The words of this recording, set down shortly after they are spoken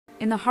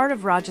In the heart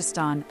of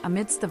Rajasthan,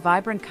 amidst the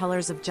vibrant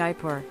colors of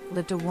Jaipur,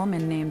 lived a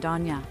woman named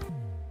Anya.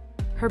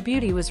 Her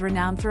beauty was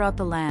renowned throughout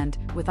the land,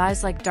 with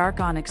eyes like dark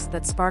onyx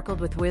that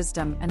sparkled with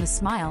wisdom and a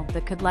smile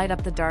that could light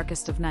up the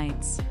darkest of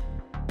nights.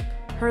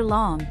 Her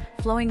long,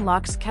 flowing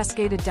locks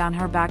cascaded down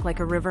her back like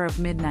a river of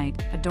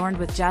midnight, adorned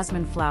with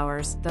jasmine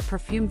flowers that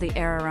perfumed the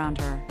air around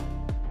her.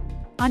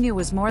 Anya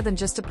was more than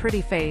just a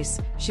pretty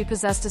face, she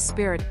possessed a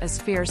spirit as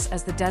fierce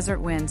as the desert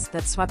winds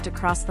that swept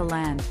across the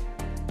land.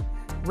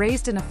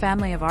 Raised in a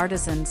family of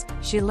artisans,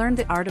 she learned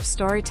the art of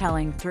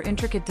storytelling through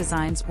intricate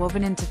designs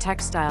woven into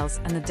textiles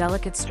and the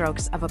delicate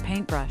strokes of a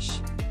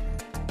paintbrush.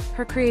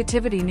 Her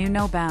creativity knew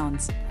no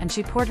bounds, and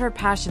she poured her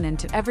passion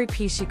into every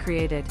piece she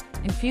created,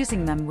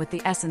 infusing them with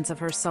the essence of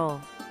her soul.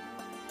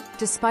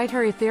 Despite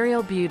her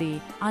ethereal beauty,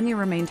 Anya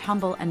remained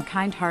humble and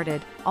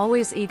kind-hearted,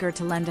 always eager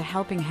to lend a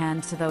helping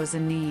hand to those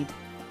in need.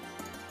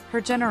 Her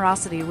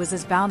generosity was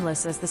as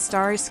boundless as the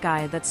starry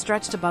sky that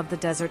stretched above the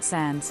desert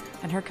sands,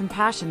 and her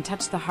compassion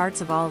touched the hearts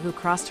of all who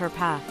crossed her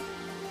path.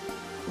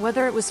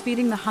 Whether it was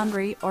feeding the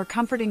hungry or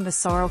comforting the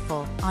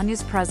sorrowful,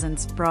 Anya's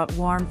presence brought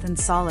warmth and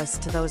solace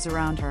to those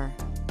around her.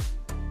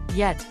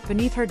 Yet,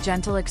 beneath her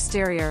gentle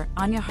exterior,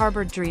 Anya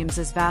harbored dreams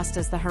as vast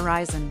as the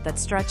horizon that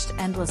stretched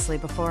endlessly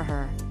before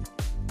her.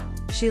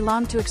 She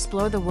longed to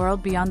explore the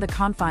world beyond the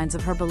confines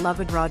of her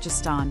beloved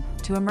Rajasthan,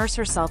 to immerse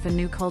herself in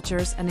new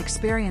cultures and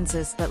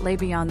experiences that lay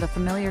beyond the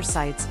familiar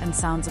sights and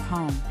sounds of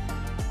home.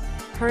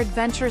 Her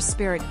adventurous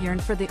spirit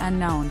yearned for the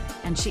unknown,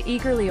 and she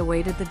eagerly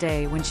awaited the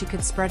day when she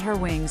could spread her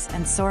wings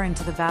and soar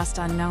into the vast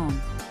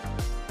unknown.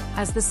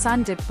 As the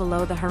sun dipped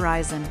below the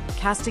horizon,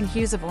 casting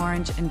hues of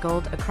orange and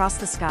gold across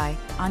the sky,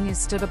 Anya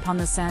stood upon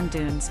the sand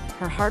dunes,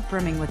 her heart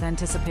brimming with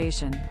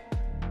anticipation.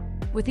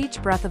 With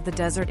each breath of the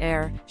desert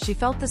air, she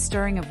felt the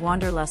stirring of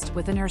wanderlust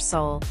within her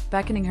soul,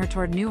 beckoning her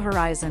toward new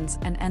horizons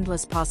and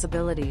endless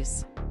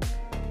possibilities.